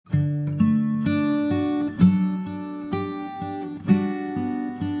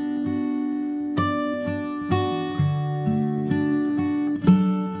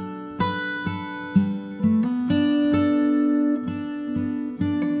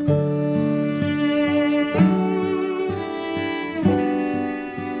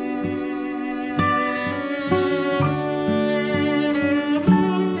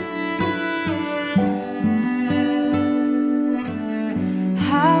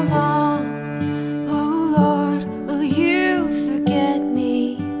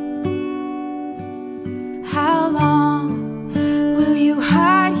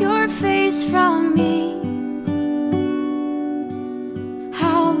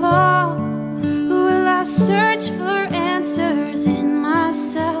search for answers in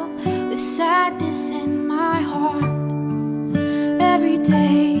myself, with sadness in my heart. Every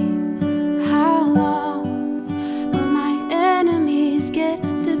day, how long will my enemies get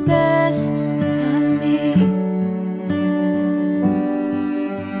the best of me?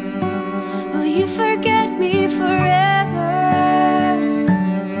 Will you forget me forever?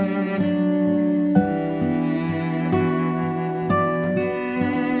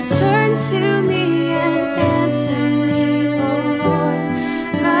 Turn to me and answer me, oh Lord,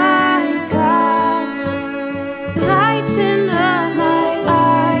 my God. Brighten up my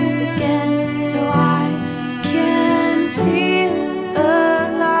eyes again so I can feel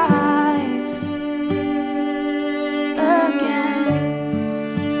alive again.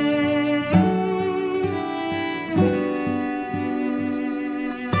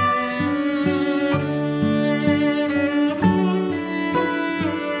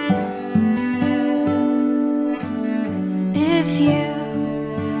 If you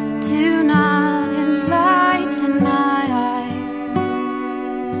do not enlighten my eyes,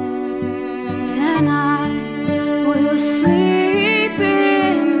 then I will sleep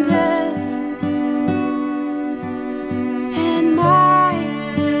in death, and my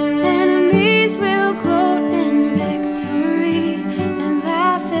enemies will gloat in victory and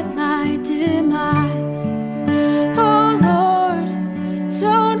laugh at my demise. Oh Lord,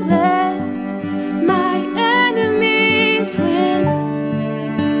 don't let my enemies win.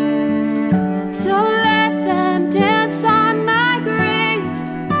 Don't let them dance on my grave.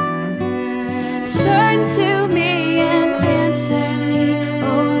 Turn to me and answer me,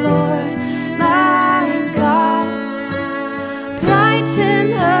 oh Lord, my God. Brighten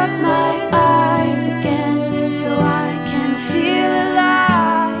up my eyes again so I can feel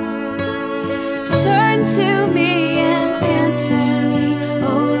alive. Turn to me and answer me,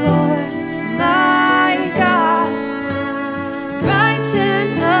 oh Lord, my God. Brighten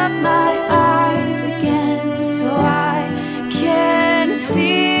up my eyes again so I can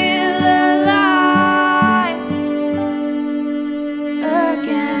feel alive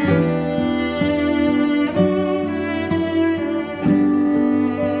again.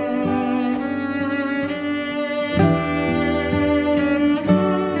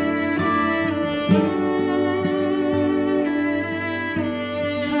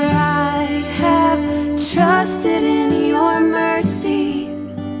 For I have trusted in your mercy,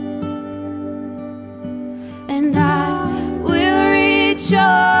 and I will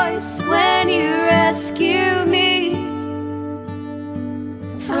rejoice when you rescue me.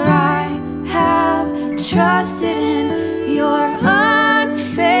 For I have trusted in your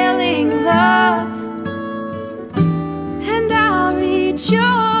unfailing love, and I'll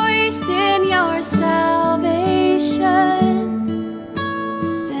rejoice in your salvation.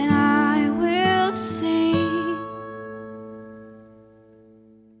 Then I will sing,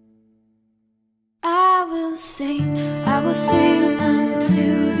 I will sing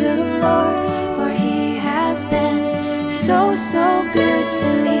unto the Lord, for he has been so, so good to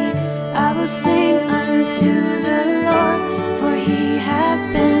me. I will sing unto the Lord, for he has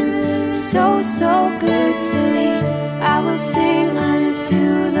been so, so good to me. I will sing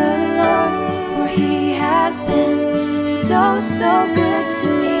unto the Lord, for he has been so, so good to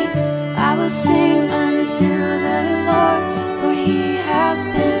me. I will sing unto the Lord, for he has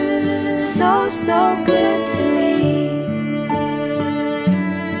been so, so good to me.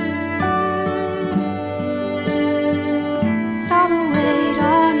 I will wait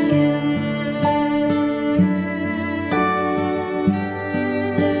on you.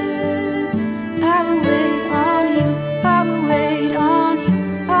 I will wait on you. I will wait on you.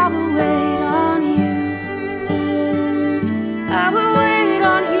 I will wait on you. I will wait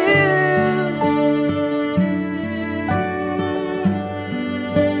on you.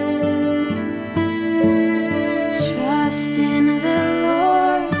 Trust in the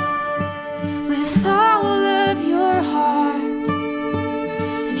Lord with all of your heart,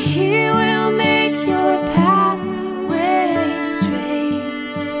 and he will make your pathway straight.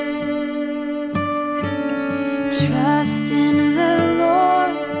 Trust in the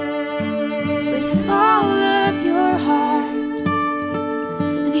Lord with all of your heart,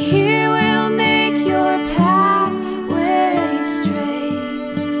 and he will make your pathway straight.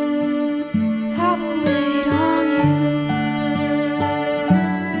 I will wait on you.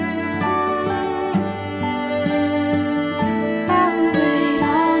 I will wait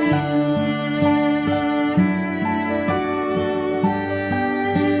on you.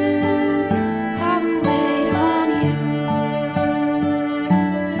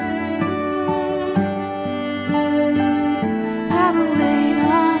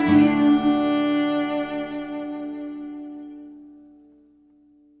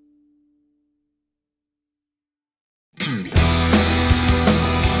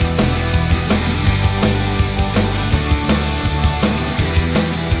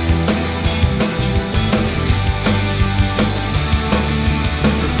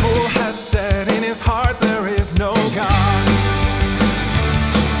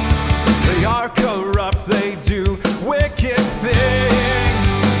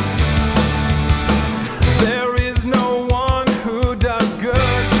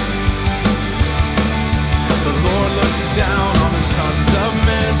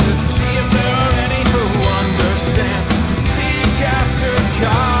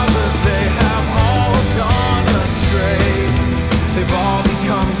 God.